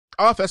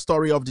our first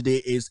story of the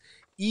day is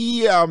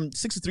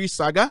E63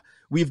 saga.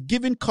 We've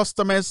given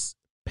customers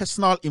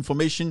personal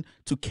information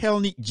to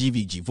Kelny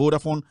GVG.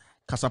 Vodafone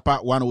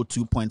Kasapa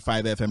 102.5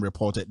 FM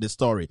reported this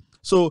story.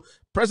 So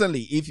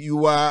presently, if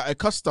you are a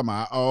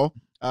customer or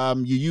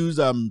you use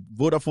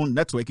Vodafone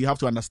network, you have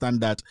to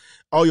understand that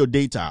all your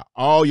data,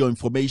 all your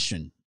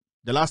information.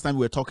 The last time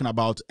we were talking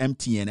about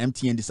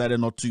MTN decided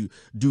not to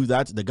do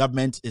that. The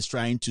government is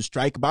trying to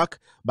strike back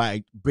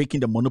by breaking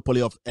the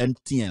monopoly of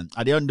MTN.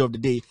 At the end of the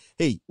day,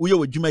 hey, we are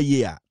with Juma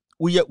year,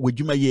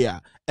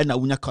 and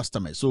our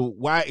customers. So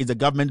why is the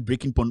government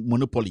breaking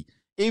monopoly?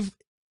 If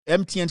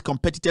MTN's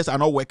competitors are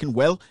not working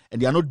well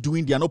and they are not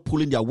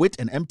pulling their weight,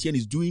 and MTN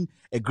is doing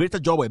a greater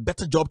job or a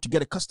better job to get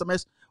the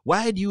customers,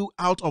 why do you,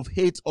 out of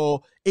hate or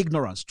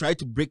ignorance, try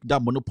to break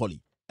that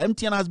monopoly?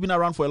 MTN has been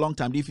around for a long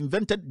time. They've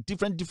invented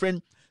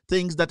different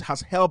things that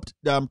has helped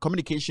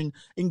communication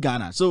in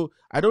Ghana. So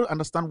I don't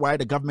understand why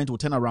the government will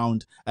turn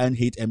around and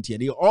hate MTN.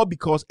 They all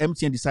because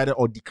MTN decided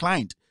or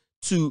declined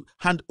to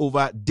hand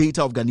over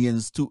data of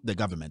Ghanaians to the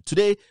government.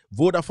 Today,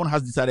 Vodafone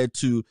has decided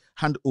to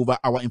hand over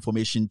our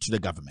information to the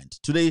government.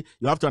 Today,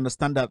 you have to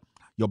understand that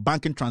your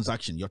banking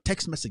transaction, your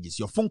text messages,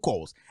 your phone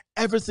calls,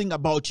 everything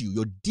about you,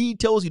 your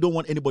details, you don't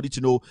want anybody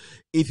to know.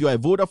 If you're a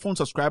Vodafone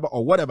subscriber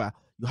or whatever,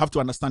 you have to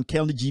understand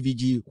Kelny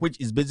GVG, which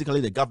is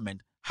basically the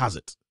government, has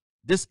it.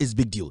 This is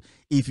big deal.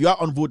 If you are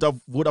on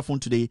Vodafone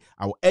today,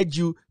 I will urge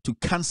you to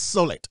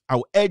cancel it. I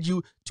will urge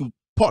you to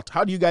port.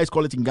 How do you guys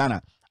call it in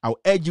Ghana? I'll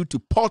urge you to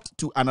port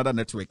to another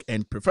network,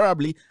 and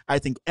preferably, I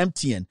think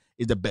MTN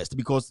is the best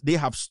because they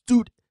have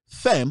stood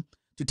firm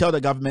to tell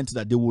the government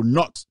that they will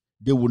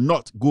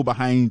not go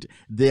behind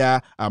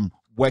their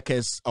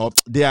workers or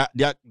their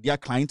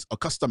clients or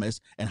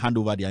customers and hand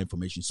over their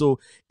information. So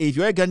if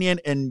you're a Ghanaian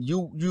and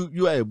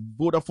you are a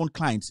Vodafone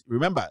client,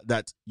 remember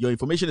that your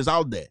information is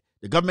out there.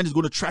 The government is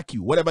going to track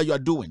you, whatever you are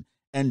doing.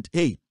 And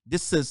hey,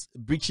 this is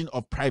breaching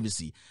of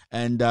privacy,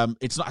 and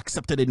it's not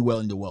accepted anywhere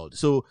in the world.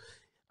 So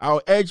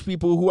I'll urge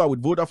people who are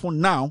with Vodafone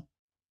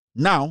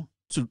now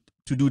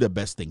to do the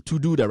best thing, to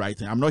do the right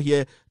thing. I'm not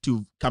here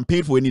to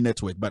campaign for any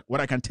network, but what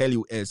I can tell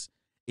you is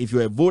if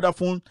you're a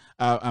Vodafone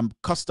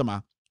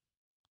customer,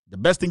 the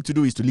best thing to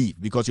do is to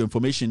leave because your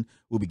information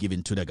will be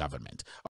given to the government.